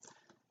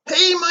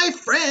my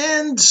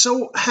friend.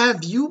 So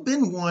have you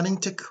been wanting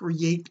to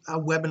create a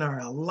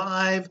webinar, a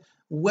live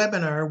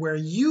webinar where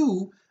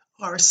you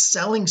are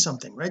selling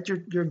something, right?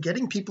 You're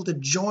getting people to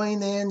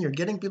join in, you're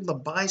getting people to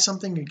buy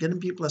something, you're getting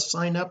people to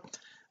sign up.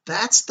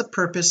 That's the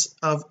purpose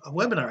of a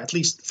webinar, at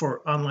least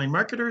for online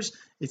marketers.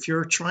 If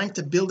you're trying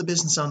to build a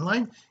business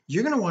online,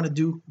 you're going to want to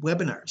do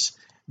webinars.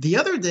 The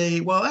other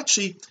day, well,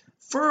 actually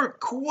for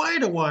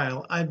quite a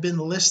while, I've been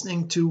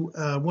listening to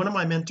one of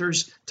my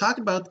mentors talk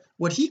about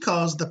what he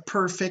calls the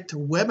perfect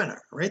webinar,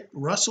 right?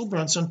 Russell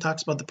Brunson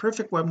talks about the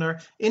perfect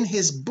webinar in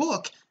his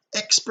book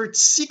Expert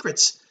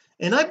Secrets.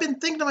 And I've been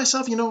thinking to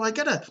myself, I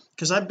gotta,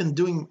 because I've been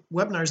doing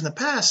webinars in the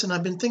past, and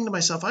I've been thinking to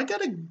myself, I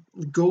gotta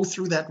go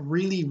through that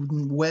really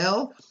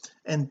well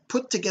and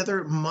put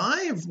together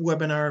my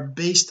webinar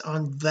based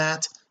on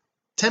that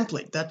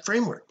template, that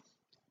framework.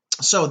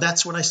 So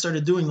that's what I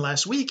started doing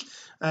last week.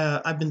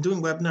 I've been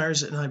doing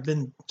webinars, and I've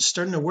been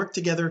starting to work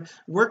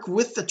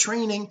with the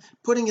training,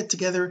 putting it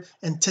together.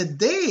 And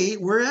today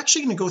we're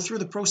actually going to go through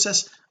the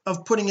process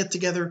of putting it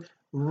together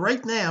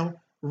right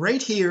now,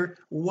 right here,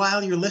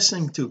 while you're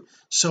listening to.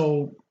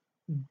 So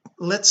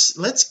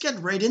let's get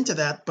right into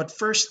that. But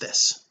first,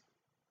 this.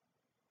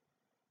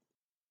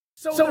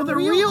 So the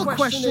real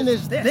question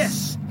is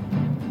this.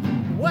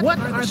 What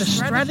are the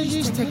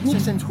strategies,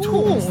 techniques, and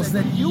tools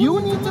that you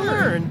need to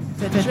learn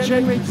to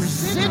generate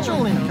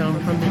residual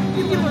income from the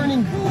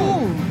e-learning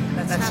boom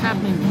that's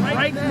happening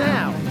right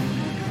now?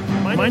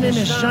 My name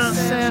is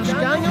Jean-Serge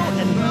Gagnon,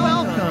 and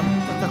welcome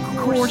to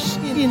Course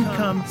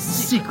Income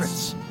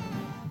Secrets.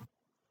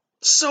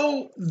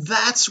 So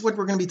that's what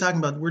we're going to be talking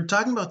about. We're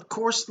talking about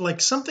Course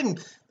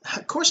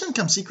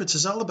Income Secrets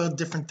is all about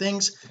different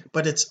things,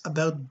 but it's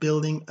about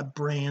building a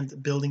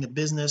brand, building a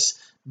business,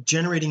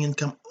 generating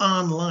income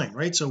online,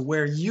 right? So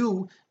where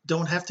you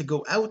don't have to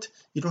go out,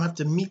 you don't have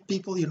to meet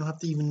people, you don't have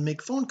to even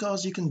make phone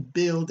calls, you can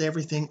build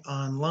everything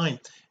online.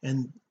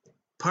 And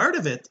part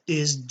of it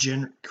is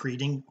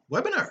creating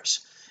webinars.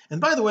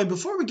 And by the way,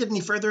 before we get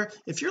any further,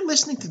 if you're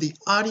listening to the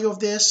audio of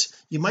this,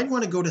 you might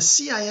want to go to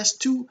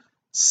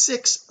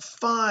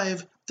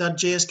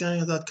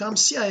CIS265.jsgagnon.com,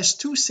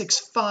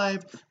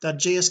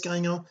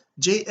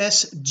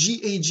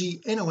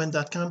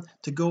 CIS265.jsgagnon.com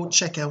to go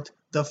check out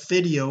the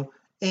video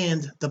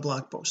and the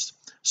blog post.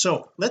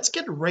 So let's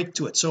get right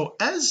to it. So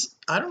as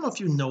I don't know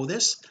if you know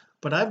this,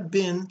 but I've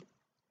been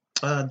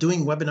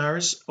doing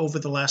webinars over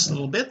the last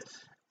little bit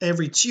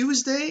every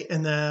Tuesday,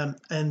 and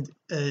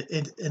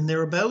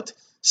they're about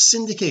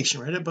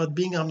syndication, right? About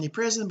being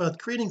omnipresent, about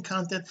creating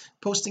content,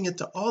 posting it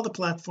to all the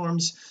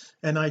platforms.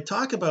 And I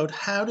talk about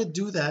how to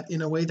do that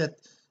in a way that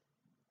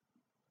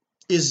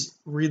is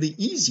really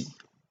easy.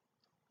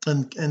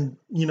 And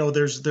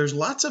there's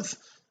lots of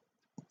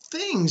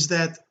things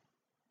that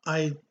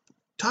I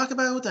talk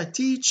about, I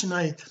teach,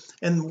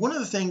 and one of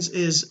the things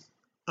is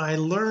I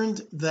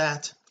learned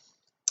that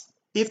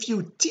if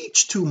you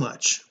teach too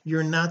much,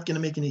 you're not going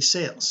to make any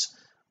sales.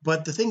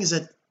 But the thing is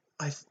that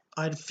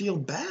I'd feel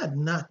bad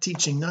not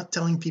teaching, not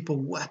telling people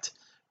what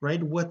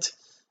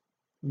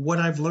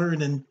I've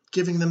learned and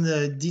giving them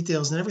the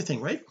details and everything,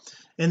 right?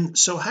 And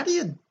so how do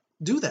you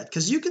do that?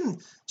 Because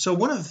so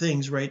one of the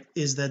things, right,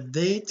 is that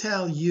they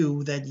tell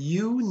you that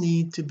you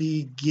need to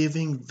be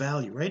giving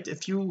value, right?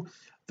 If you've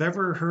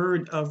ever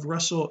heard of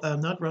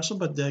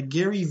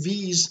Gary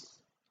V's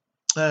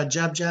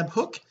Jab Jab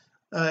Hook,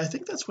 I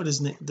think that's what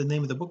the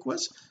name of the book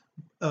was.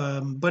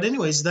 But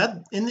anyways,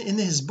 that in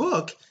his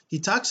book he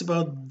talks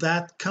about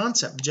that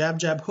concept, jab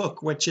jab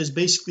hook, which is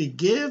basically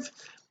give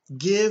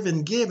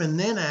and give and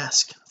then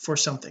ask for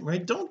something,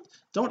 right? Don't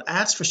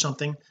ask for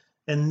something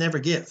and never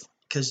give,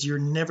 because you're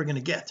never going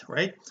to get,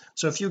 right?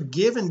 So if you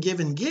give and give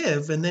and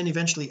give and then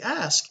eventually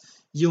ask,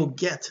 you'll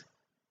get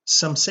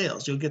some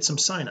sales, you'll get some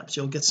signups,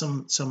 you'll get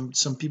some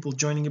people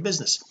joining your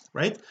business,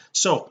 right?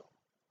 So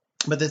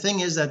but the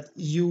thing is that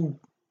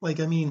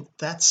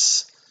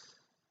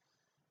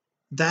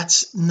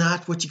that's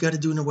not what you got to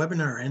do in a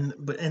webinar. And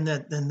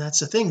that's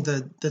the thing,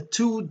 the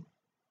two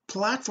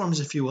platforms,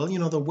 if you will,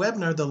 the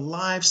webinar, the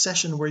live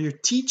session where you're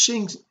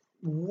teaching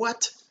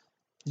what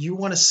you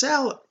want to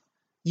sell,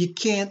 you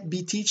can't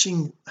be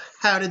teaching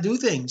how to do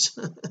things.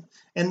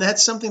 And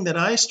that's something that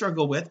I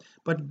struggle with,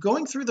 but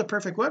going through the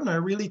perfect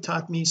webinar really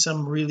taught me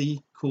some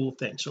really cool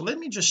things. So let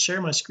me just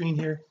share my screen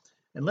here,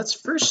 and let's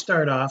first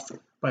start off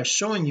by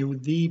showing you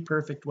the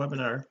perfect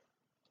webinar,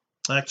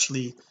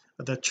 actually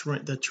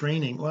the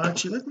training. Well,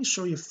 actually, let me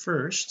show you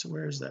first.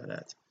 Where is that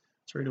at?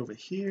 It's right over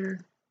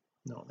here.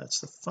 No, that's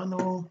the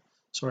funnel.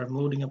 Sorry, I'm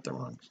loading up the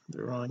wrong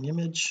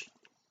image.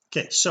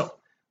 Okay, so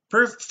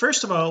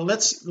first of all,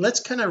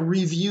 let's kind of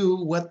review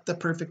what the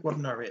perfect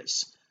webinar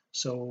is.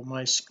 So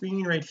my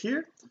screen right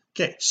here.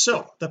 Okay,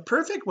 so the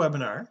perfect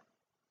webinar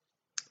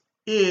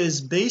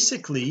is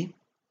basically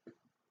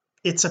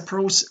it's a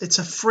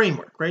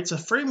framework, right? It's a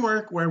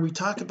framework where we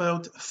talk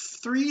about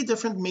 3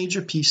 different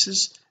major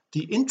pieces.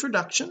 The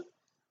introduction.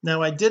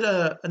 Now I did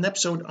an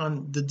episode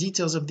on the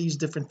details of these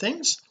different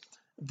things.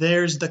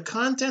 There's the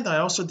content. I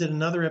also did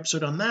another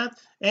episode on that,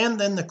 and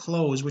then the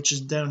close, which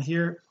is down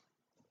here,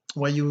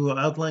 while you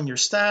outline your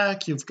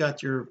stack, you've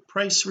got your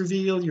price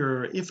reveal,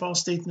 your if all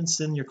statements,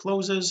 then your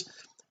closes.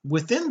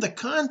 Within the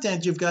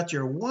content, you've got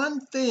your one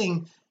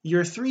thing,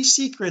 your 3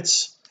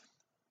 secrets,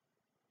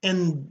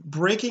 and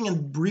breaking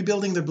and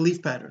rebuilding their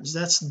belief patterns.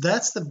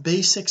 That's the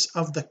basics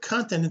of the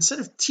content. Instead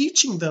of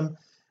teaching them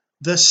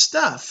the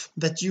stuff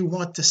that you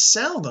want to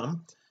sell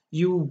them,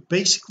 you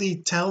basically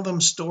tell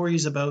them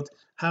stories about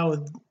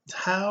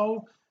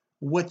how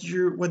what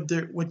you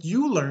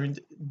learned,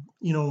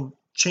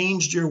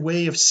 changed your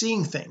way of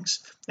seeing things,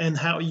 and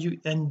how you,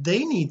 and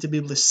they need to be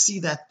able to see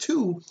that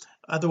too,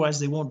 otherwise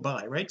they won't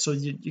buy, right? So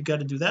you got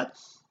to do that.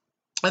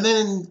 And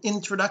then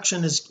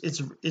introduction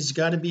is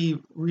got to be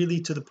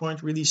really to the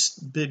point, really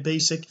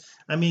basic.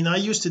 I mean, I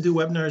used to do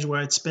webinars where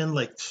I'd spend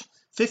like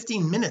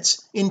 15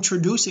 minutes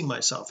introducing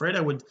myself, right?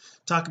 I would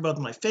talk about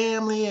my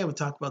family, I would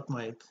talk about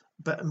my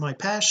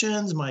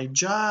passions, my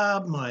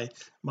job, my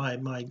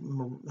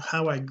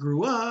how I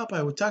grew up.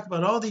 I would talk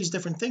about all these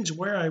different things,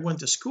 where I went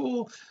to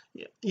school,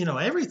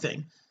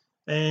 everything.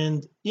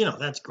 And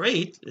that's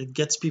great, it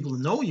gets people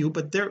to know you,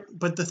 but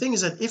the thing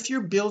is that if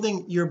you're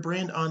building your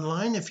brand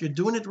online, if you're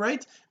doing it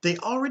right, they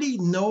already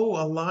know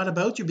a lot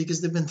about you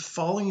because they've been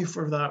following you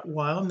for that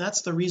while, and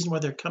that's the reason why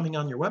they're coming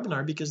on your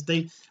webinar, because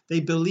they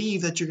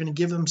believe that you're going to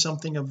give them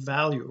something of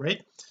value,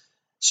 right?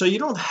 So you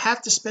don't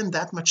have to spend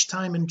that much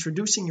time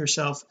introducing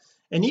yourself,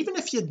 and even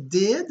if you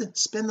did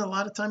spend a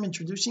lot of time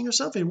introducing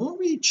yourself, it won't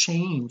really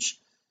change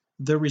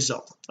the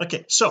result.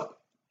 Okay, so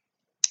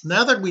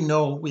now that we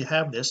know we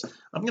have this,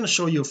 I'm going to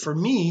show you for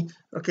me.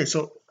 Okay,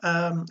 so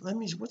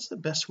what's the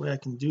best way I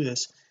can do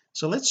this?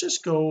 So let's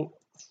just go,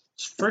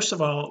 first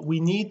of all, we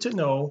need to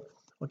know,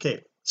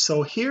 okay,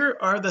 so here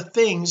are the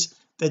things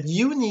that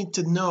you need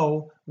to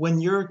know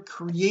when you're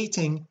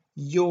creating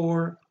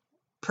your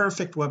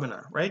perfect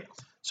webinar, right?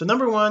 So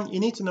number one, you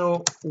need to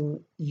know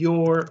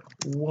your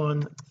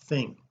one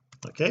thing.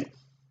 Okay,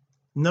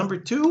 number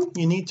two,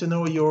 you need to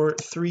know your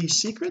 3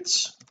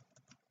 secrets,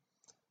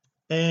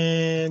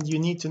 and you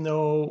need to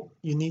know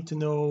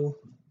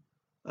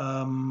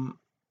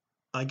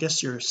I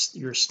guess your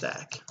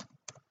stack,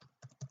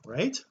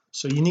 right?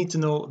 So you need to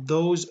know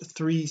those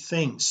 3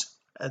 things.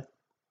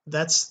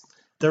 That's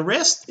the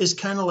rest is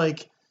kind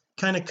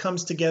of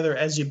comes together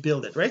as you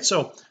build it, right?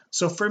 So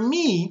for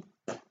me,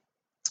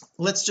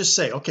 let's just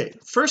say, okay,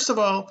 first of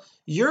all,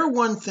 your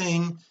one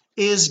thing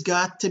is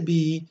got to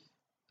be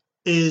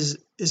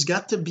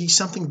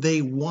something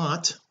they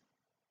want,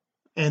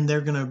 and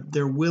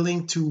they're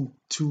willing to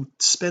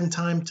spend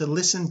time to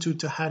listen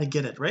to how to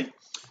get it, right?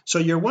 So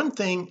your one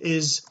thing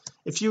is,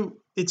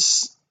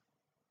 it's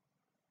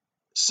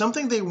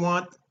something they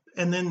want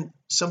and then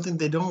something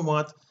they don't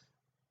want.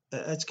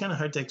 It's kind of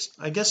hard to,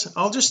 I guess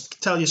I'll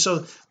just tell you.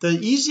 So the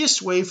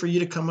easiest way for you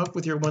to come up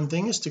with your one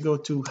thing is to go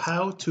to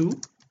how to,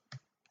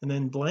 and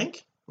then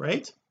blank,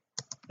 right?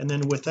 And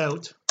then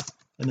without,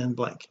 and then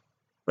blank,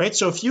 right?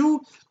 So if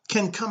you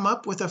can come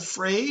up with a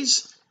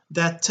phrase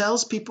that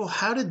tells people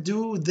how to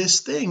do this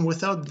thing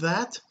without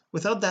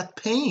that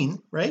pain,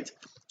 right?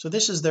 So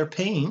this is their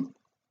pain,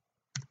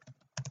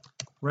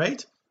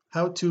 right?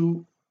 How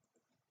to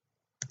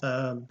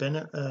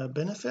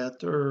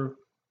benefit, or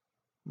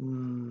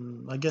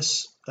I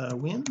guess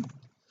win,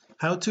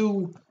 how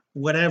to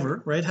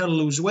whatever, right? How to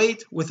lose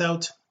weight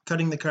without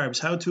cutting the carbs,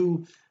 how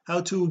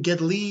to get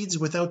leads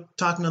without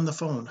talking on the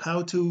phone,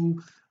 how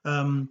to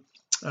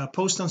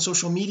post on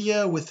social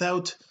media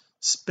without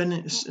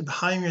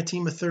hiring a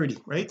team of 30,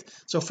 right?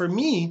 So for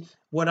me,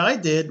 what I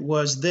did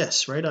was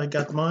this, right? I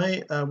got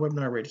my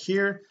webinar right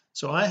here.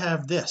 So I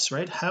have this,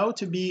 right? How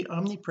to be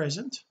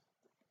omnipresent.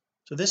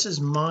 So this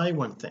is my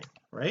one thing,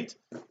 right?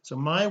 So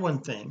my one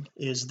thing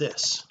is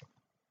this.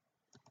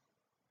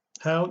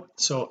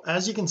 So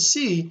as you can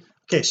see,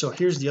 okay, so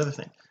here's the other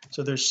thing.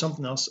 So there's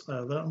something else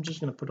that I'm just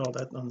going to put all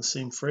that on the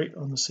same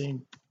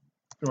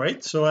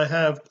right? So I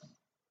have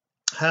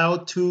how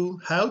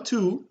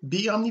to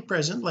be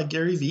omnipresent, like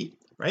Gary V,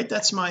 right?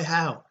 That's my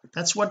how.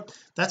 That's what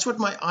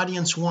my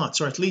audience wants,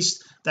 or at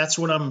least that's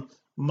what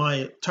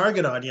my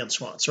target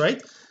audience wants,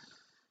 right?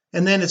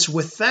 And then it's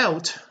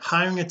without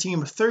hiring a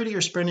team of 30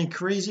 or spending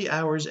crazy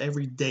hours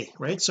every day,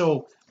 right?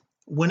 So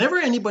whenever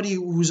anybody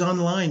who's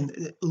online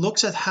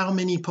looks at how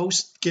many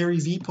posts Gary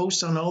V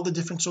posts on all the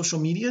different social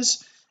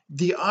medias,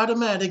 the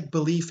automatic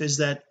belief is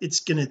that it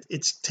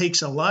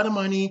takes a lot of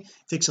money,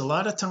 takes a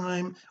lot of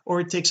time, or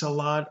it takes a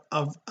lot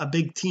of a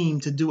big team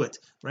to do it,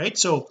 right?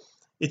 So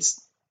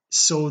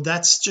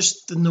that's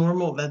just the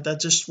normal,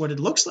 that's just what it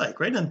looks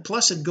like, right? And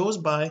plus it goes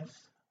by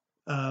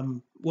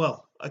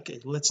well, okay,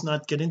 let's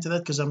not get into that,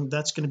 because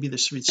that's going to be the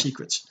 3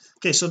 secrets.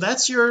 Okay, so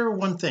that's your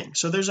one thing.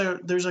 So there's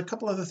a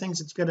couple other things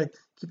that you got to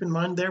keep in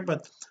mind there,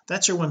 but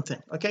that's your one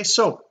thing. Okay,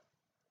 so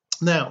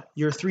now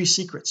your 3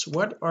 secrets.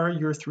 What are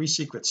your 3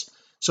 secrets?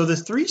 So the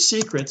 3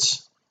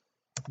 secrets,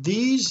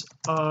 these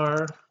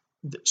are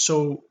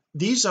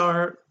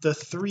the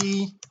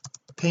 3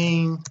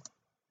 pain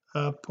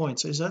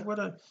points. Is that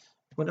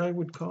what I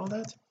would call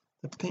that?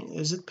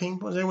 Is it pain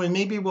points? Anyway,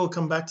 maybe we'll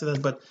come back to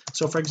that. But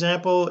so for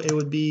example, it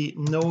would be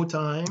no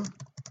time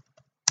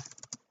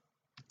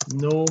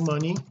no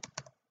money,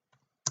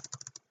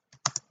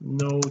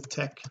 no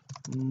tech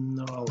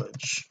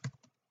knowledge.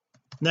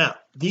 Now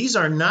these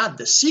are not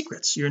the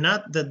secrets. You're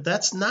not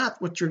that's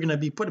not what you're going to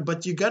be putting,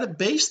 but you got to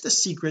base the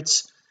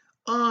secrets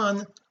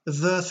on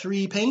the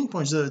 3 pain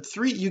points.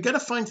 You got to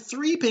find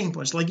 3 pain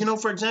points. Like,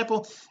 for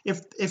example,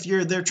 if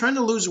they're trying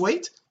to lose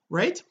weight,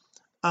 right?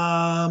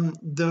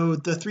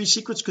 The 3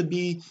 secrets could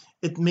be,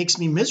 it makes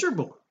me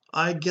miserable,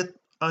 I get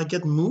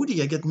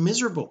moody, I get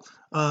miserable,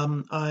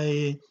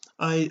 I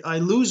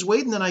lose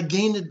weight and then I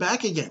gain it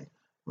back again,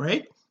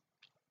 right?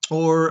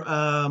 Or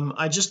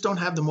I just don't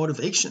have the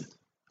motivation,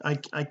 I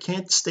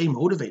can't stay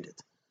motivated,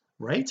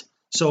 right?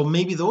 So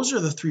maybe those are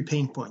the 3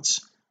 pain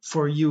points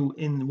for you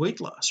in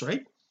weight loss,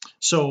 right?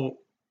 So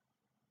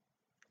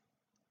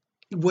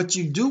what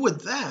you do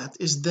with that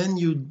is then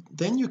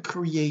you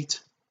create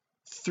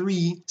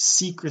 3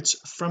 secrets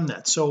from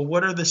that. So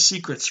what are the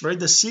secrets, right?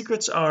 The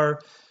secrets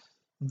are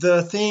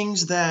the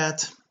things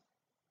that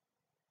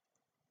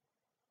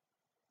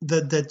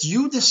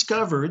you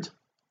discovered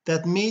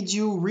that made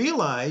you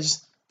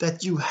realize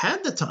that you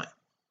had the time,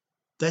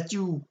 that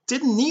you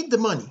didn't need the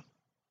money,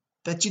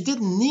 that you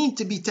didn't need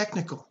to be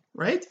technical,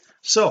 right?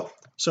 So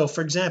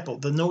for example,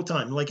 the no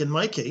time, like in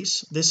my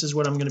case, this is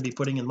what I'm going to be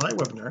putting in my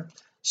webinar.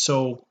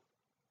 So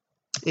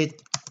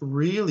it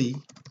really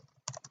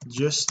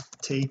just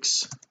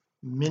takes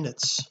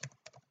minutes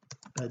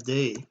a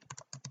day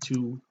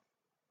to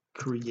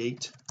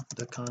create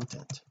the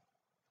content.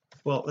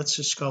 Well, let's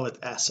just call it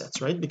assets,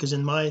 right? Because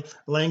in my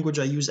language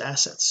I use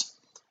assets.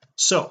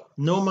 So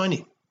no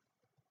money,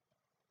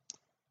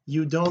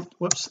 you don't,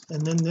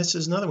 and then this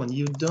is another one,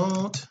 you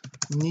don't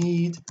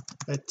need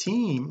a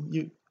team,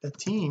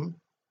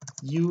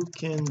 you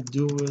can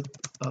do it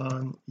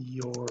on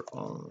your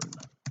own.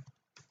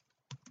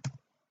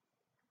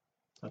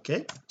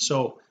 Okay,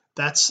 so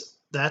that's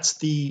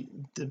the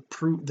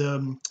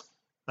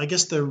I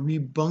guess the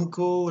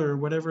rebuncle or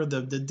whatever,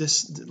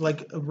 this,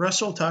 like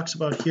Russell talks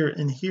about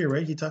here,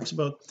 right? He talks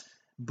about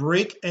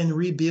break and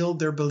rebuild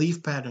their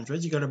belief patterns,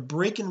 right? You got to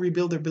break and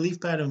rebuild their belief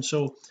patterns.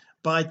 So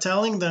by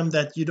telling them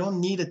that you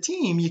don't need a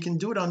team, you can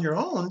do it on your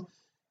own,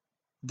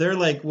 they're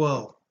like,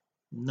 well,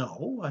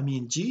 no, I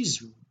mean,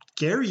 geez,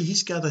 Gary,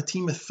 he's got a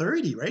team of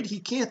 30, right?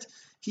 You can't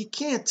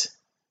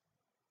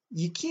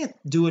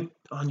do it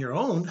on your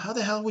own. How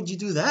the hell would you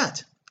do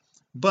that?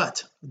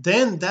 But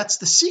then that's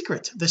the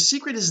secret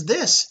is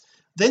this,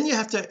 then you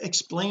have to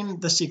explain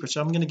the secret. So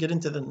I'm going to get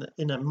into that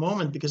in a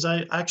moment, because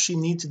I actually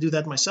need to do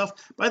that myself.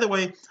 By the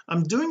way,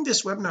 I'm doing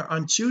this webinar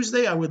on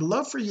Tuesday. I would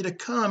love for you to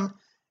come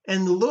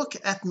and look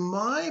at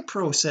my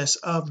process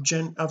of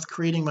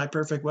creating my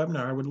perfect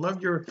webinar. I would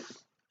love your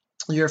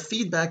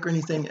feedback or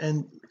anything,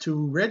 and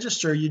to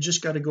register you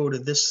just got to go to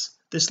this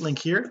link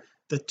here,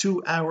 the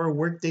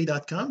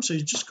 2hourworkday.com. so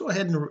you just go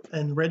ahead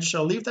and register.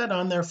 I'll leave that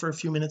on there for a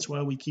few minutes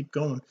while we keep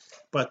going.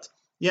 But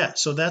yeah,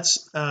 so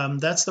that's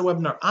the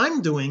webinar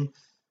I'm doing,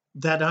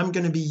 that I'm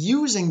going to be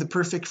using the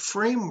perfect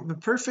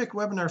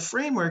webinar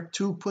framework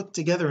to put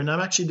together, and I'm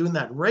actually doing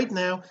that right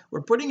now.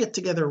 We're putting it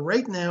together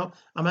right now.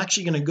 I'm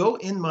actually going to go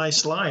in my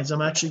slides,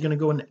 I'm actually going to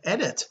go and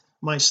edit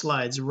my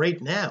slides right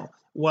now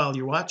while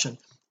you're watching,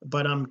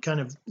 but I'm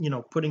kind of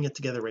putting it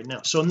together right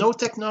now. So no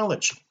tech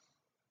knowledge,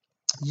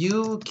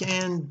 you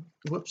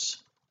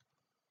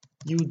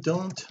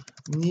don't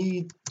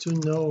need to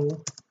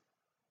know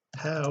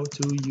how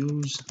to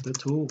use the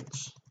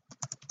tools,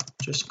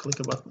 just click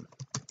a button.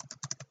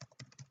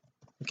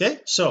 Okay,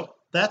 so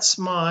that's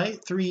my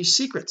 3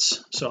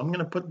 secrets. So I'm going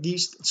to put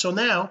these, so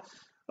now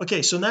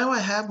I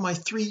have my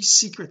 3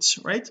 secrets,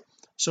 right?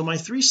 So my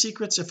 3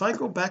 secrets, if I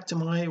go back to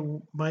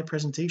my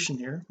presentation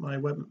here,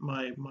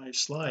 my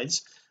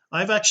slides,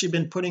 I've actually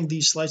been putting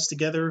these slides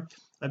together.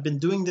 I've been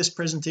doing this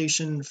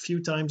presentation a few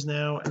times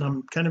now, and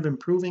I'm kind of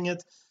improving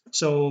it.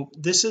 So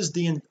this is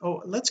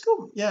let's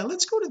go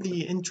to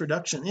the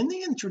introduction. In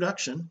the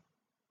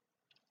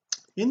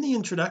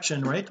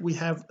introduction, right, we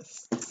have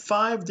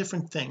 5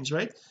 different things,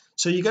 right?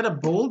 So you got a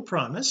bold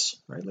promise,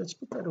 right? Let's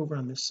put that over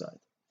on this side.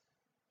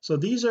 So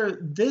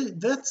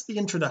that's the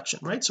introduction,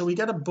 right? So we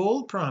got a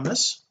bold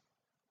promise.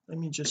 Let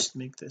me just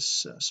make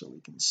this so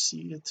we can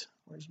see it.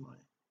 Where's my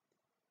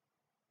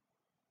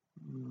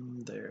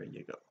there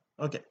you go.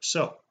 Okay,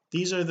 so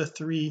these are the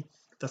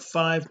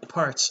 5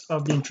 parts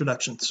of the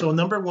introduction. So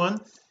number 1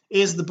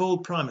 is the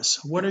bold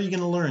promise. What are you going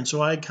to learn?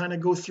 So I kind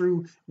of go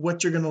through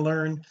what you're going to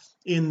learn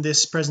in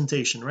this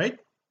presentation, right?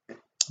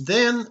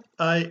 Then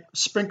I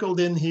sprinkled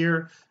in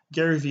here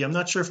Gary V. I'm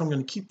not sure if I'm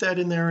going to keep that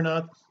in there or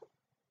not,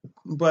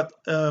 but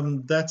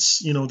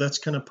that's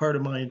kind of part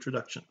of my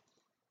introduction.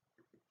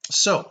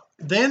 So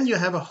then you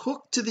have a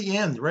hook to the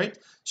end, right?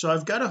 So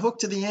I've got a hook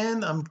to the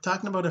end. I'm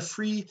talking about a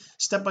free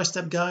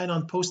step-by-step guide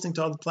on posting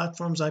to all the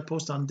platforms I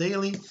post on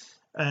daily,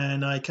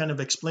 and I kind of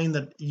explain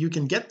that you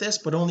can get this,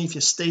 but only if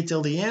you stay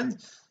till the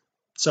end.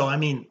 So I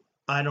mean,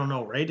 I don't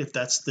know, right, if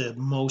that's the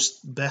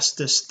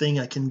bestest thing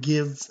I can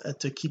give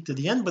to keep to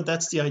the end, but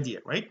that's the idea,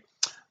 right?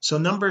 So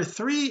number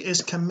 3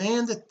 is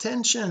command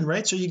attention,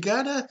 right? So you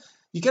gotta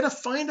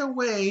find a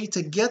way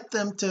to get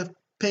them to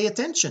pay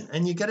attention,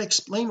 and you got to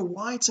explain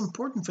why it's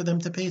important for them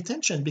to pay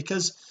attention,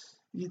 because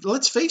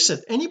let's face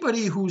it,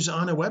 anybody who's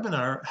on a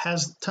webinar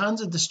has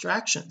tons of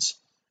distractions.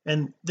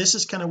 And this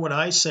is kind of what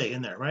I say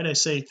in there, right? I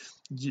say,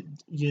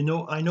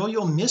 I know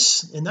you'll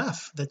miss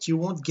enough that you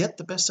won't get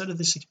the best out of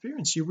this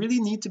experience. You really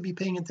need to be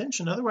paying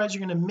attention, otherwise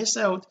you're going to miss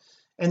out,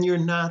 and you're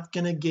not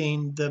going to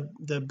gain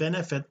the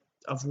benefit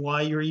of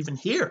why you're even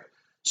here.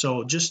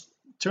 So just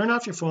turn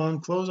off your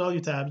phone, close all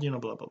your tabs, blah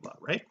blah blah,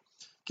 right?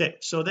 Okay,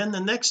 so then the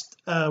next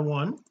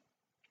one,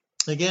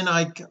 again,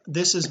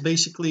 this is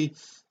basically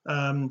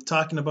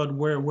talking about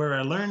where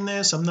I learned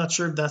this. I'm not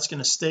sure if that's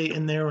going to stay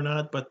in there or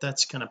not, but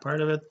that's kind of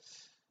part of it.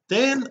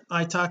 Then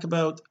I talk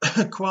about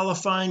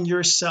qualifying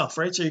yourself,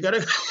 right? So you got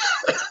to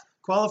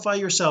qualify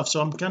yourself.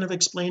 So I'm kind of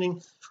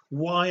explaining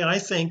why I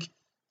think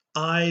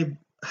I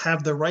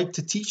have the right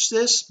to teach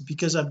this,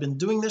 because I've been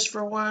doing this for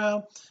a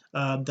while,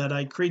 that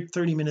I create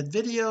 30-minute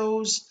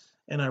videos,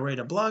 and I write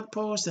a blog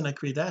post, and I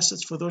create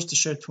assets for those to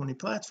share 20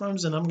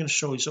 platforms, and I'm going to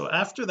show you. So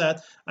after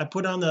that, I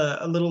put on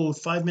a little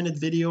 5-minute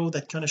video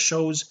that kind of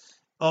shows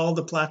all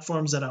the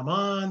platforms that I'm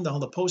on, all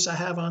the posts I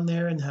have on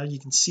there, and how you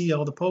can see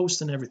all the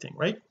posts and everything,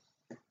 right?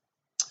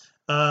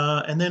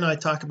 And then I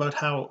talk about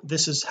how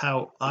this is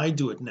how I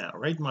do it now,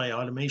 right? My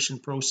automation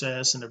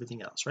process and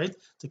everything else, right?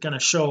 To kind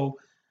of show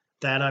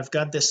that I've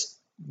got this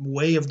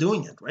way of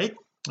doing it, right?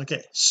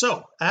 Okay,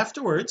 so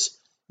afterwards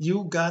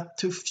you got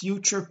to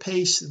future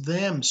pace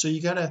them. So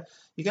you gotta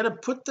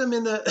put them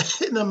in the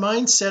in the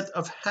mindset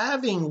of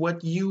having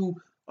what you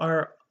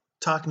are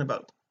talking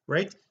about,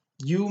 right?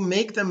 You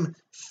make them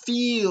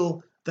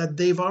feel that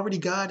they've already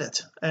got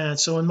it. And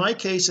so in my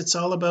case, it's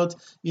all about,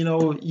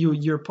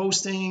 you're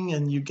posting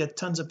and you get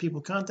tons of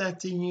people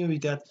contacting you. You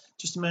got,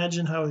 just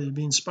imagine how it'd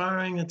be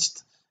inspiring.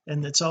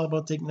 It's all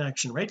about taking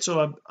action, right?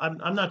 So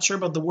I'm not sure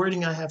about the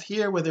wording I have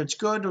here, whether it's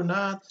good or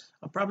not.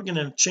 I'm probably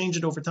going to change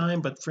it over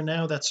time, but for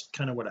now that's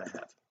kind of what I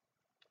have.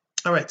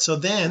 All right, so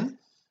then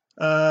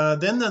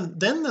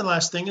the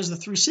last thing is the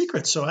 3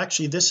 secrets. So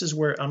actually this is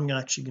where I'm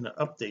actually going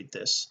to update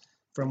this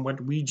from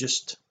what we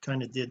just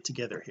kind of did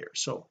together here.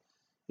 So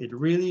it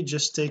really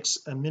just takes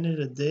a minute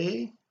a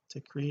day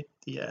to create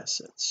the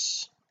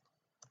assets.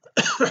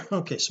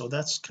 Okay, so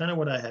that's kind of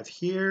what I have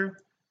here.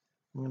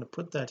 I'm going to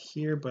put that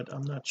here, but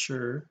I'm not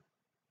sure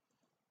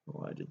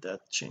why did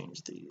that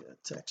change the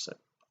text.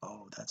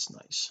 Oh, that's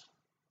nice.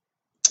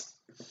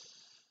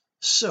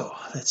 So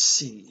let's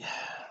see,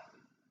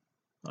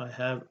 I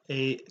have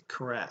a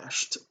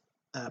crashed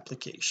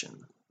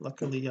application.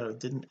 Luckily I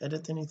didn't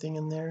edit anything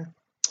in there.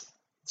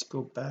 Let's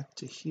go back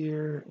to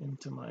here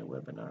into my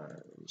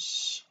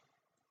webinars.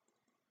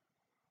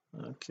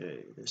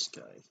 Okay, this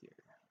guy here,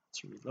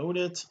 let's reload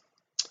it.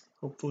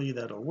 Hopefully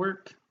that'll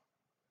work.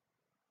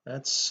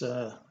 That's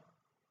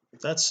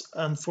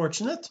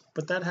unfortunate,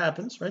 but that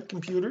happens, right?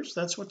 Computers,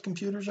 that's what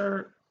computers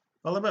are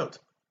all about.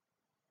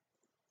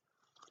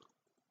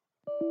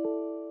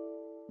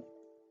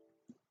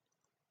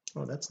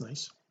 Oh, that's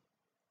nice.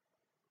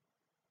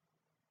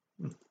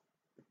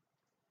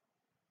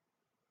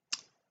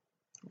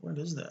 What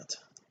is that?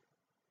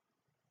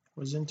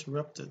 Was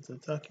interrupted. The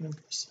document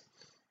is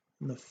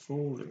in the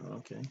folder.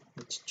 Okay,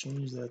 let's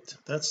change that.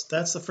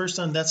 That's the first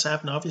time that's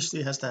happened. Obviously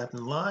it has to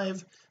happen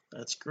live.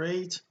 That's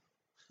great.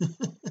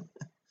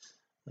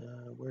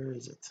 Where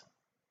is it?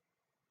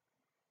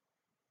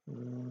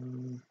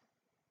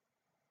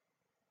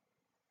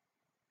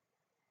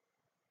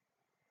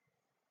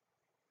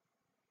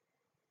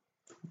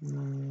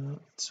 No,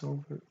 it's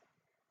over.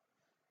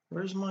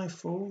 Where's my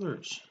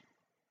folders?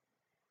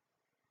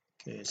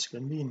 Okay, it's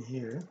going to be in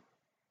here,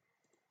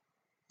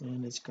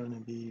 and it's going to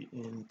be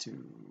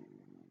into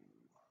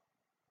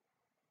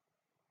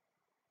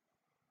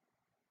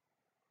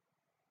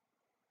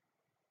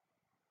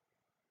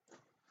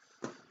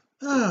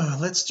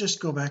let's just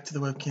go back to the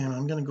webcam.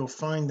 I'm going to go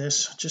find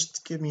this.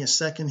 Just give me a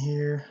second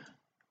here,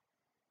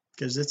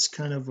 because it's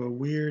kind of a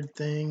weird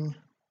thing.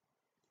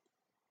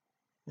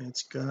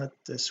 It's got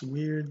this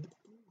weird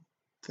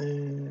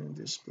thing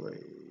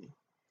display.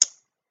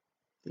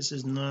 This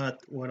is not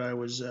what I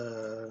was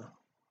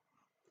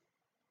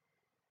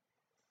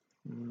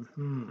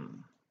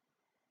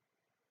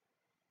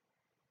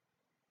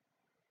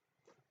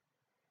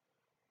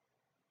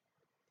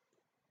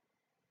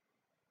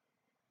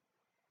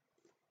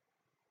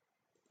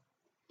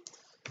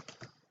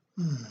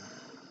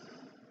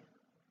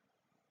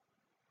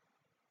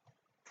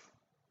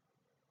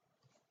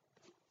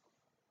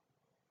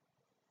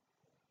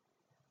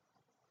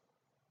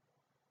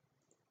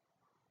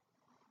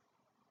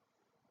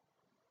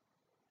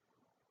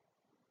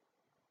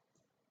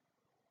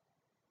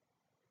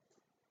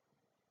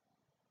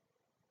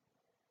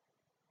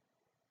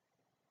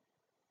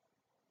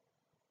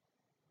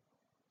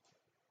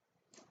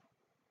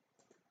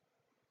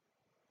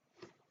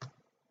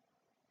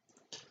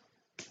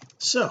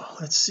So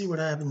let's see what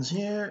happens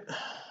here.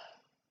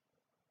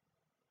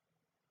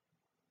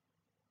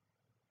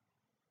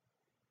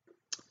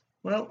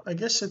 Well, I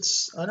guess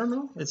it's, I don't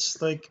know,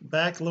 it's like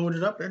back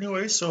loaded up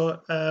anyway.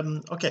 So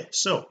okay,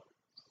 so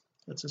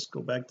let's just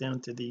go back down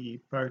to the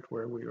part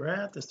where we were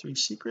at, the 3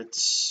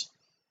 secrets.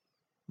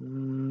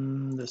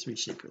 The 3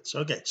 secrets.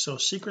 Okay, so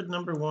secret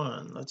number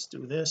 1, let's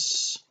do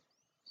this,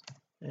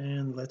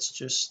 and let's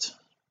just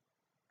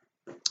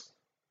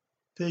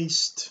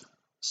paste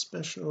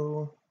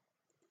special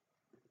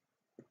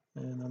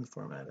and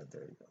unformatted.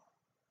 There you go.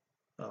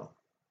 Oh,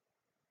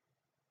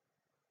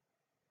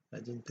 I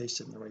didn't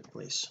paste it in the right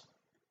place,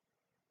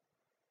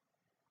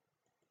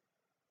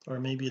 or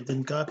maybe it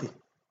didn't copy.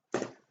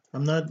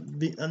 I'm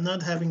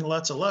not having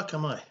lots of luck,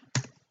 am I?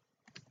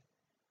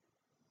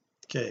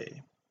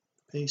 Okay,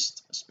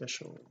 paste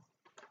special.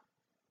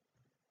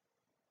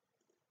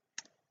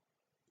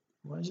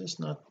 Why is this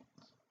not?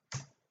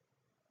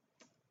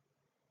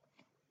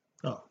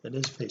 Oh, it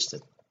is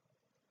pasted.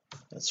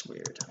 That's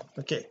weird.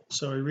 Okay,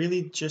 so it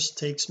really just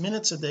takes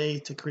minutes a day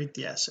to create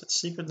the assets.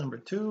 Secret number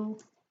 2,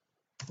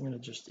 I'm going to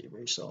just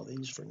erase all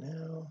these for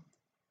now.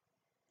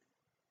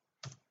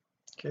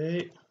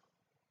 Okay,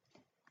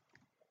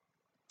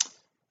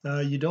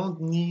 you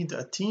don't need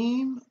a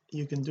team,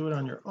 you can do it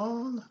on your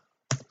own.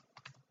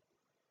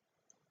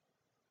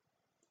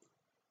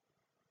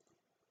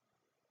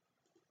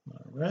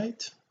 All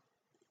right,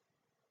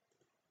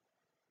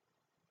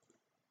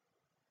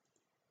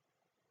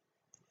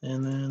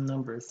 and then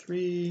number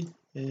 3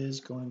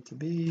 is going to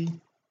be,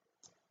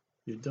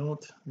 you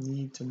don't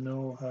need to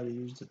know how to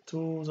use the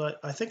tools.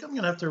 I think I'm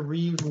gonna have to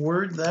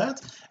reword that.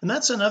 And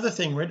that's another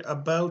thing, right,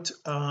 about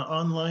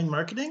online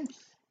marketing.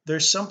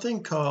 There's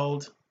something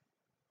called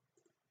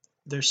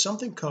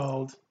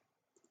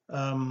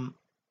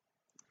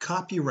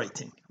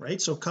copywriting,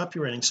 right? So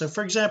copywriting, so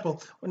for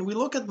example, when we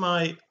look at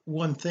my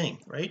one thing,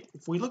 right,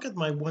 if we look at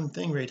my one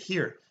thing right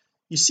here,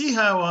 you see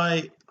how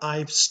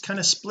I've kind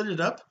of split it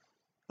up.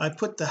 I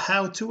put the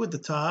how to at the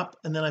top,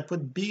 and then I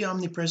put be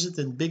omnipresent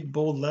in big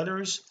bold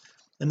letters,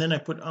 and then I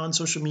put on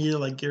social media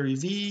like Gary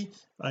V.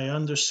 I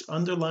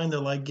underlined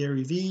the like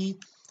Gary V,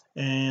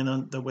 and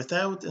on the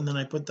without, and then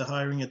I put the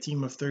hiring a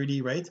team of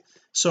 30, right?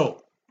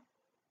 So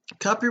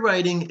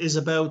copywriting is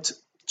about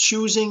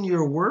choosing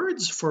your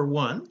words for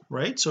one,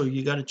 right? So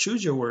you got to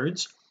choose your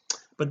words,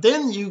 but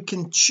then you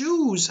can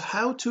choose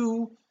how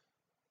to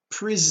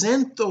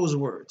present those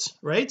words,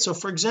 right? So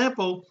for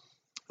example,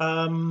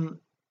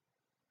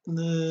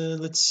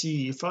 let's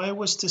see, if I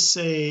was to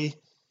say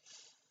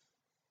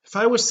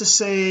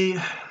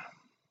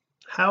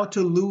how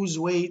to lose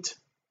weight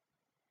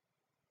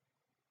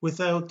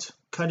without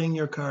cutting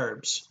your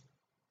carbs,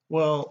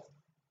 well,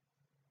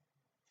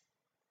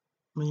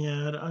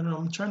 yeah, I don't know,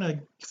 I'm trying to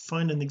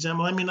find an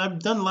example. I mean, I've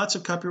done lots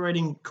of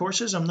copywriting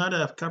courses. I'm not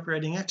a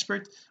copywriting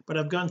expert, but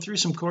I've gone through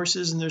some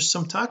courses, and there's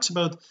some talks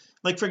about,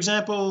 like, for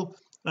example,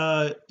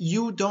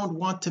 you don't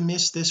want to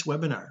miss this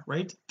webinar,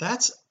 right?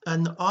 That's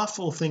an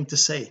awful thing to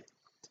say,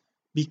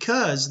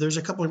 because there's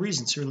a couple of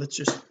reasons here. Let's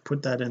just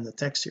put that in the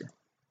text here.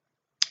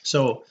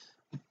 So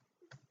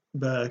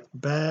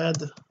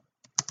bad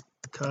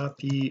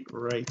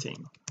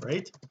copywriting,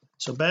 right?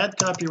 So bad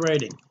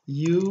copywriting,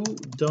 you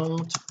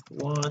don't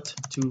want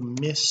to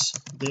miss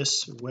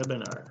this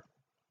webinar.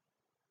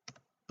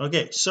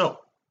 Okay, so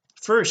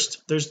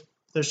first, there's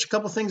a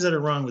couple things that are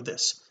wrong with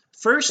this.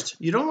 First,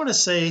 you don't want to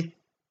say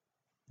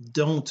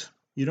don't.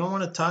 You don't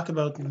want to talk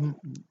about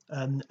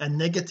a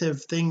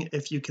negative thing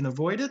if you can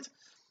avoid it.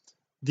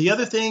 The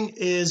other thing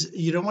is,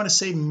 you don't want to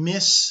say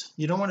miss.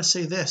 You don't want to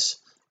say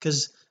this,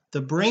 because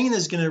the brain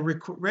is going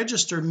to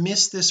register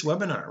miss this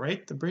webinar,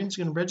 right? The brain's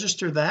going to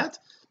register that,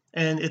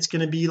 and it's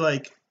going to be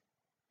like,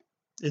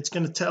 it's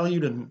going to tell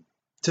you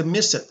to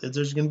miss it.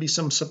 There's going to be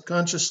some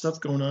subconscious stuff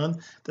going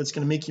on that's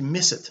going to make you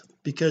miss it,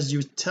 because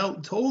you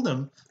told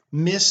them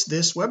miss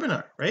this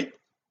webinar, right?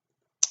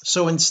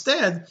 So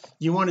instead,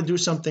 you want to do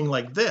something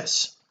like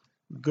this.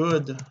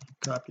 Good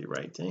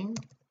copywriting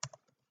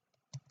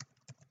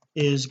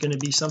is going to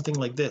be something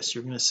like this.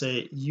 You're going to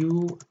say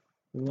you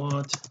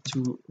want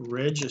to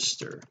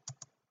register,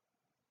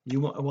 you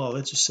want, well,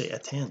 let's just say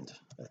attend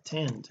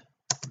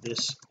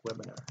this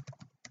webinar.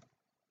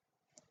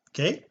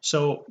 Okay,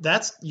 so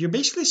that's, you're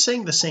basically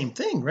saying the same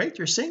thing, right?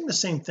 You're saying the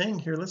same thing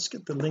here. Let's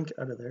get the link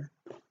out of there.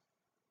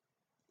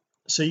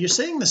 So you're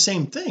saying the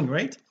same thing,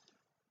 right?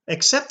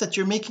 Except that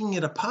you're making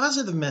it a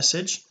positive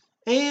message,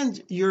 and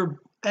you're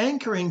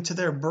anchoring to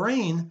their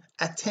brain,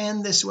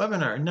 attend this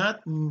webinar,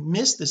 not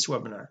miss this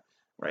webinar,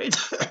 right?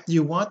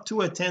 You want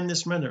to attend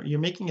this webinar. You're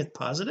making it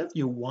positive,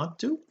 you want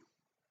to,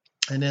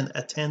 and then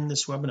attend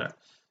this webinar.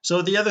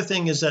 So the other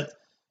thing is that,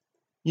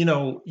 you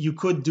know, you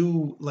could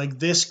do like,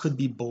 this could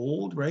be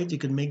bold, right? You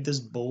could make this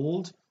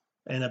bold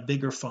and a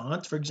bigger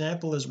font, for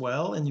example, as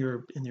well in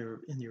your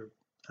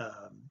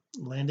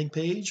landing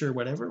page or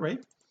whatever,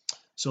 right?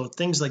 So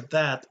things like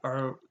that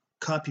are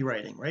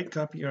copywriting, right?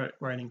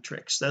 Copywriting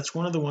tricks. That's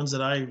one of the ones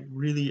that I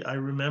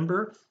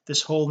remember,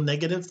 this whole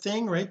negative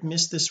thing, right?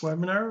 Miss this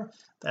webinar.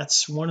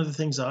 That's one of the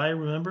things I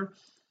remember.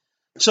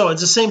 So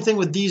it's the same thing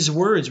with these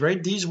words,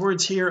 right? These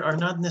words here are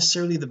not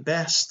necessarily the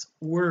best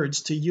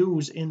words to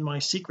use in my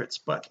secrets,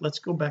 but let's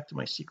go back to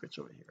my secrets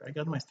over here. I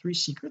got my 3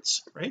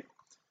 secrets, right?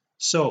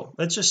 So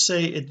let's just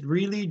say it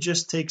really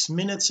just takes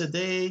minutes a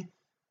day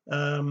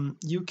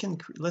you can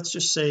let's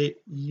just say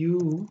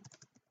you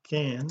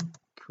can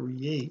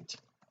create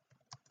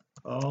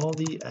all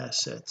the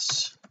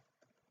assets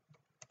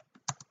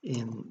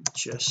in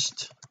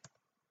just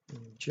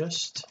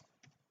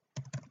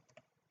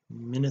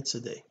minutes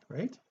a day,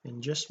 right?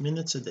 In just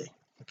minutes a day.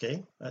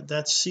 Okay,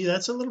 that's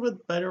a little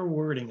bit better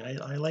wording.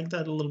 I like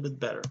that a little bit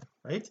better,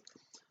 right?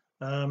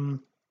 And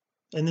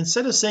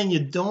instead of saying you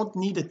don't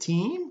need a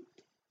team,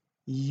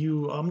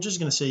 I'm just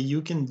going to say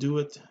you can do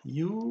it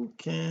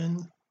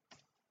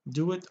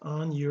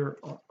on your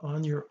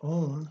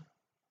own,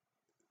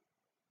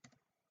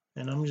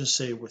 and I'm just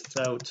say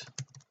without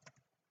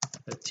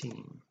a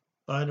team.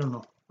 I don't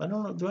know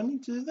do I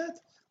need to do that?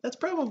 That's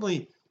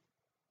probably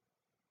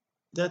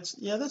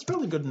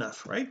good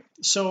enough, right?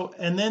 So,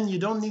 and then you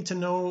don't need to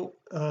know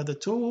the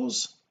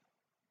tools,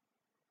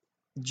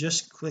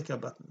 just click a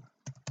button.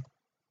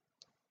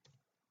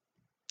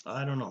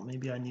 I don't know,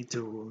 maybe I need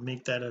to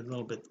make that a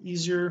little bit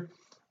easier.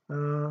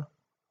 You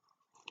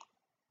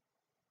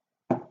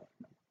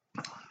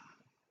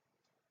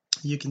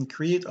can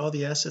create all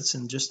the assets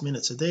in just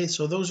minutes a day.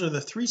 So those are the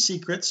 3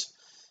 secrets,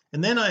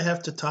 and then I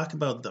have to talk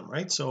about them,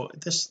 right? So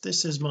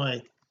this is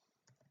my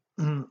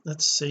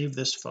let's save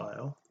this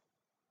file.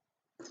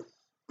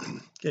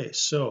 Okay,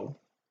 so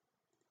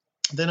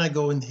then I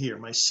go in here,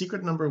 my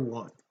secret number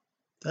 1.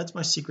 That's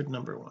my secret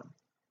number 1.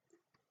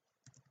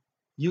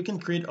 You can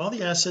create all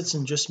the assets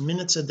in just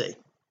minutes a day.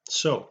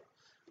 So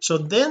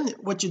then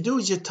what you do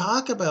is you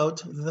talk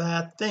about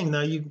that thing.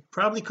 Now you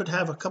probably could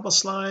have a couple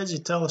slides, you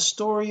tell a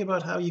story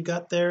about how you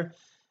got there.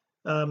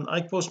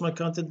 I post my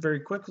content very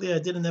quickly. I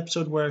did an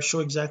episode where I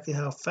show exactly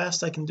how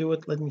fast I can do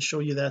it. Let me show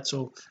you that.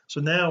 So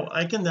now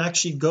I can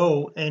actually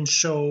go and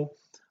show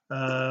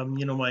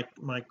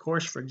my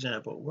course, for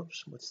example.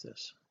 Whoops, what's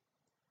this?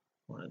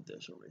 I wanted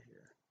this over here.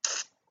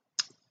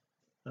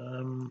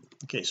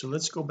 Okay, so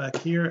let's go back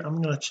here.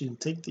 I'm going to actually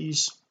take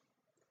these.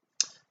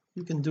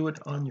 You can do it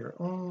on your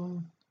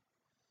own,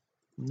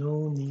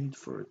 no need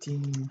for a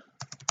team,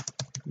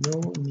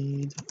 no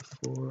need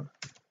for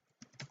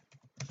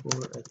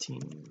a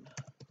team,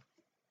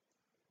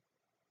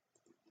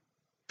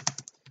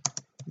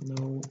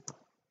 no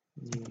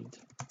need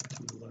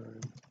to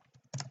learn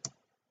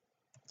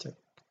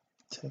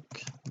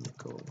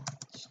technical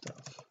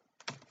stuff,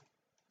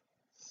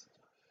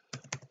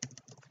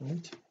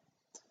 right?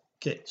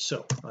 Okay,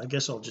 so I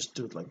guess I'll just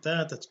do it like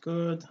that. That's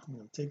good. I'm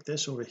going to take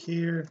this over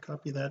here,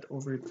 copy that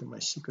over to my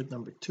secret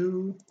number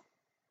 2.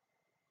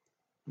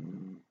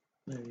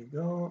 There you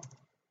go.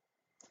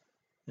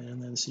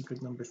 And then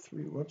secret number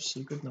 3,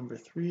 secret number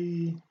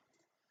 3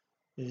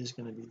 is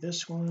going to be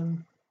this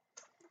one.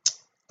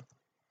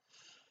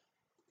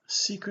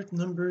 Secret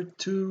number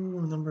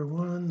 2, number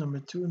 1, number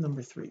 2,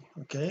 number 3.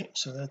 Okay,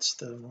 so that's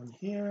the one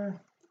here.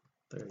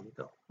 There you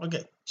go.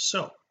 Okay,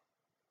 so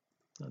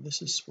now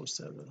this is supposed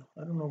to have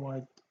I don't know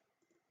why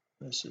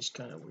this is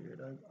kind of weird.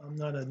 I'm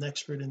not an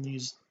expert in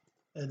these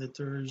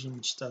editors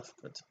and stuff,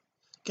 but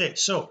okay,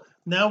 so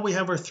now we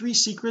have our 3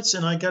 secrets,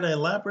 and I got to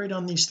elaborate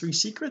on these 3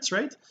 secrets,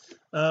 right?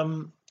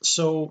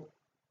 So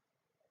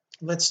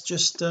let's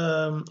just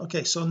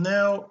okay, so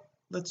now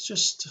let's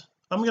just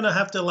I'm going to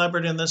have to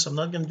elaborate on this. I'm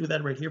not going to do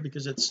that right here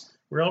because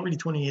we're already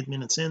 28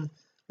 minutes in.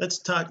 Let's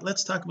talk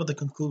about the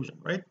conclusion,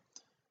 right?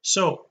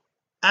 So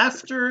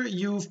after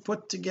you've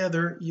put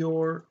together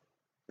your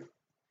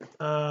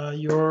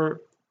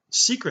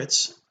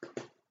secrets,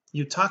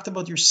 you talked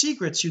about your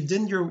secrets,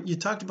 you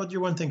talked about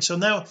your one thing. So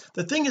now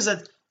the thing is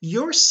that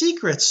your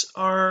secrets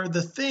are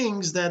the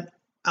things that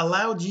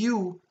allowed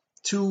you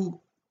to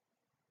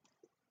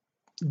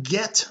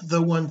get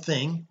the one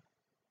thing,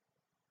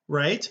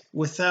 right,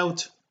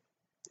 without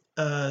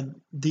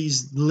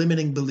these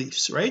limiting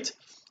beliefs, right?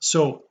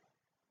 So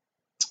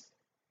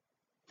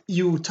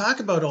you talk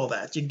about all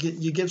that,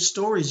 you give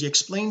stories, you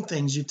explain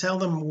things, you tell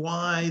them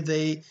why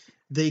they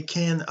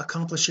can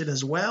accomplish it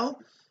as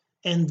well,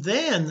 and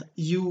then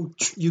you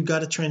got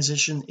to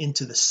transition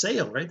into the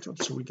sale, right?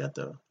 So we got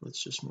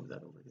let's just move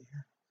that over to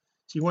here.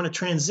 So you want to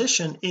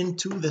transition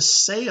into the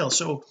sale.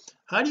 So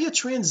how do you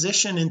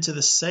transition into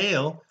the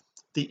sale?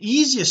 The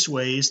easiest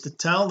way is to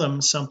tell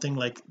them something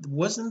like,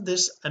 wasn't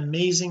this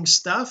amazing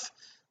stuff?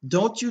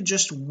 Don't you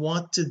just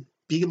want to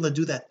be able to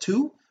do that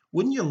too?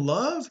 Wouldn't you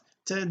love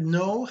to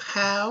know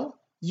how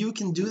you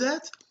can do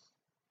that?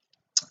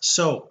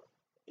 So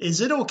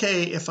is it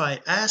okay if I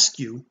ask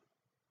you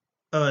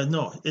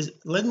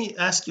let me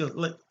ask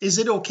you, is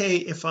it okay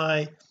if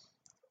I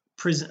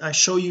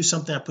show you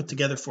something I put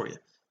together for you?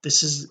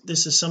 This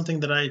is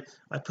something that I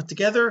put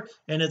together,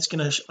 and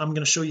I'm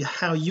gonna show you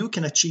how you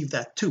can achieve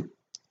that too.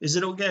 Is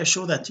it okay I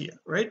show that to you,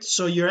 right?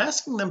 So you're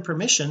asking them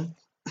permission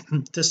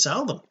to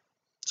sell them.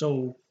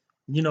 So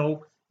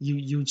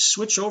you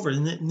switch over,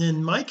 and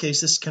in my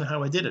case this is kind of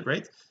how I did it,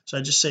 right? So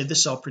I just say, this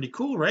is all pretty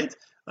cool, right?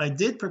 I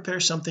did prepare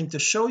something to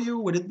show you.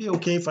 Would it be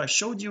okay if I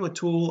showed you a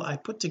tool I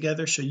put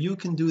together so you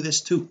can do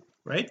this too,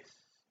 right?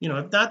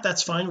 If not,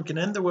 that's fine, we can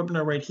end the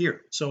webinar right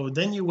here. So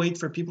then you wait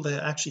for people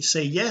to actually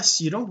say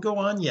yes. You don't go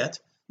on yet,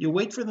 you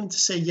wait for them to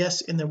say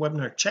yes in the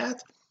webinar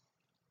chat,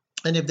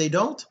 and if they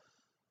don't,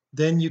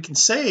 then you can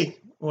say,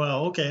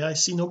 well, okay, I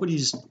see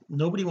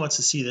nobody wants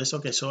to see this.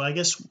 Okay, so I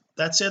guess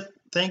that's it.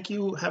 Thank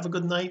you, have a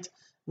good night,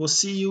 we'll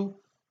see you.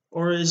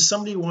 Or is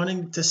somebody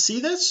wanting to see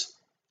this?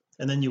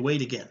 And then you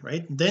wait again,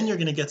 right? Then you're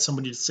going to get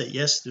somebody to say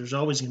yes. There's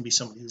always going to be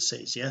somebody that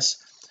says yes,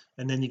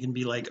 and then you can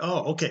be like,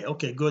 oh,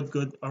 okay,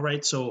 good, all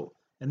right. So,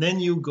 and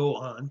then you go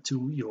on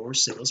to your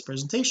sales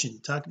presentation. You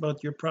talk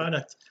about your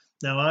product.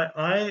 Now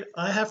I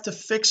have to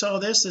fix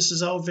all this. This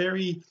is all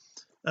very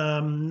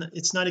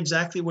it's not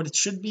exactly what it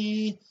should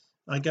be.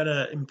 I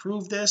gotta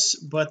improve this.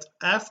 But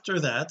after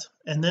that,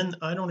 and then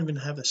I don't even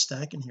have a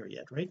stack in here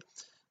yet, right?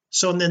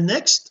 So in the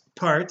next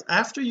part,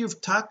 after you've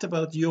talked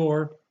about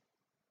your,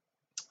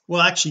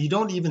 well, actually you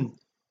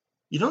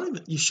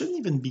shouldn't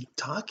even be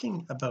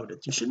talking about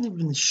it. You shouldn't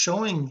even be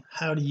showing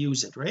how to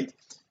use it, right?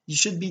 You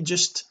should be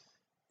just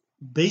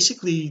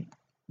basically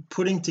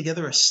putting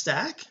together a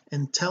stack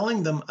and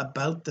telling them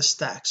about the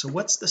stack. So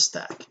what's the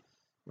stack,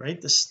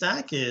 right? The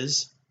stack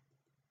is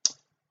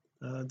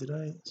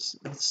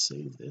let's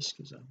save this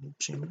because I made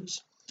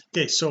changes.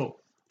 Okay, so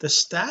the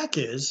stack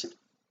is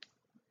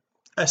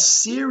a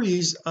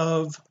series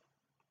of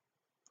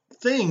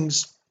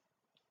things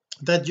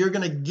that you're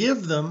going to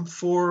give them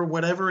for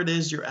whatever it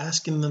is you're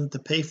asking them to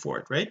pay for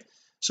it, right?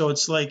 So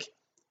it's like,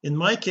 in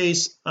my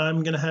case,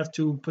 I'm going to have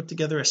to put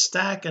together a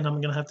stack, and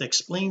I'm going to have to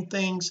explain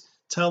things,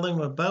 tell them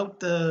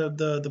about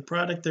the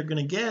product they're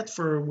going to get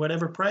for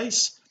whatever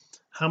price,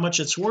 how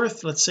much it's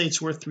worth. Let's say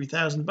it's worth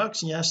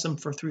 $3,000 and you ask them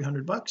for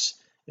 $300.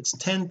 It's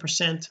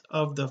 10%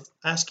 of the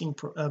asking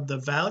of the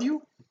value.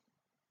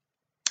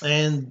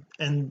 And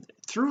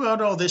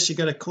throughout all this, you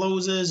got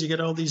closes, you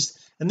get all these,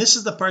 and this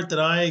is the part that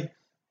I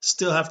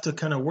still have to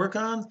kind of work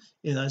on.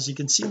 And as you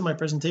can see in my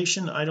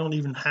presentation, I don't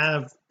even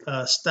have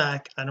a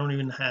stack. I don't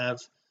even have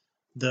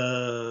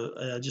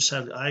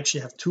I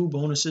actually have 2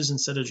 bonuses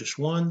instead of just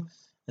 1,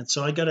 and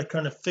so I got to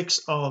kind of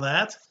fix all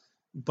that.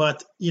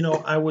 But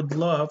I would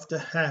love to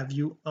have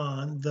you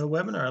on the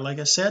webinar. Like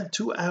I said,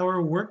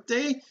 2-hour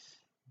workday.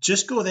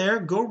 Just go there,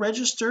 go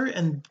register,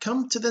 and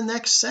come to the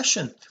next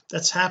session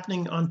that's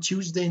happening on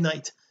Tuesday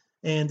night.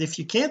 And if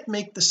you can't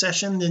make the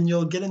session, then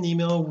you'll get an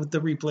email with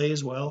the replay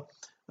as well.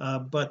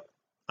 But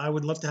I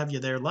would love to have you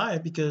there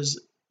live, because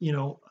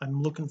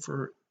I'm looking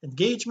for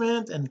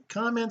engagement and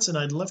comments, and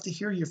I'd love to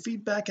hear your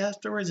feedback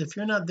afterwards. If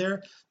you're not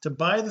there to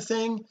buy the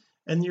thing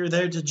and you're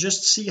there to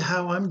just see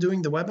how I'm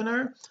doing the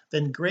webinar,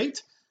 then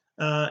great.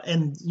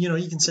 And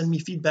you can send me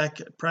feedback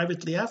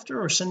privately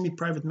after, or send me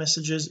private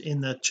messages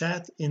in the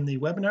chat in the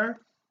webinar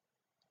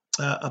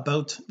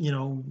about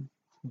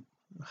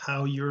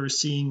how you're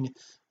seeing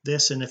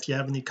this, and if you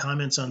have any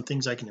comments on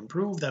things I can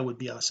improve, that would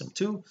be awesome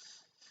too.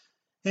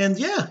 And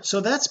yeah,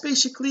 so that's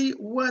basically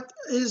what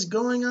is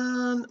going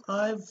on.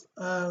 I've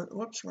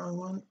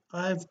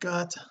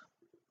got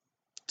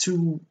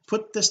to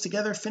put this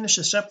together, finish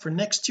this up for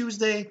next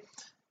Tuesday,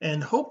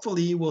 and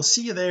hopefully we'll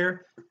see you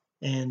there.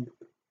 And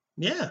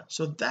yeah,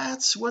 so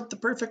that's what the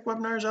perfect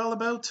webinar is all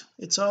about.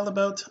 It's all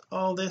about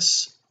all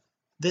this.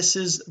 This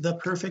is the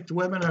perfect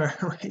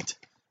webinar, right?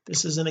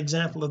 This is an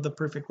example of the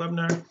perfect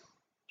webinar.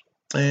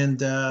 And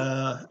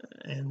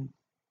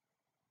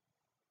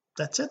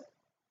that's it.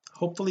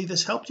 Hopefully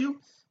this helped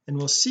you, and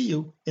we'll see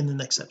you in the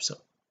next episode.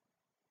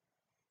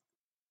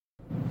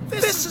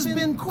 This has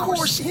been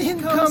Course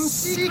Income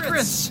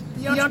Secrets,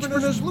 the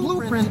entrepreneur's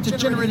blueprint to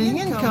generating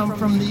income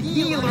from the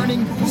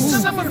e-learning boom.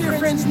 Some of your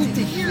friends need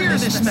to hear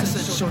this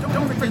message, so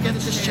don't forget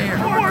to share.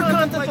 For more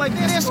content like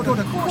this, go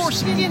to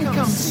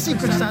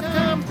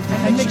CourseIncomeSecrets.com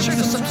and make sure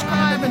to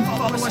subscribe and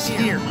follow us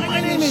here. My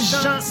name is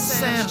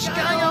Jean-Serge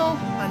Gagnon.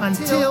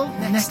 Until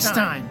next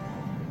time.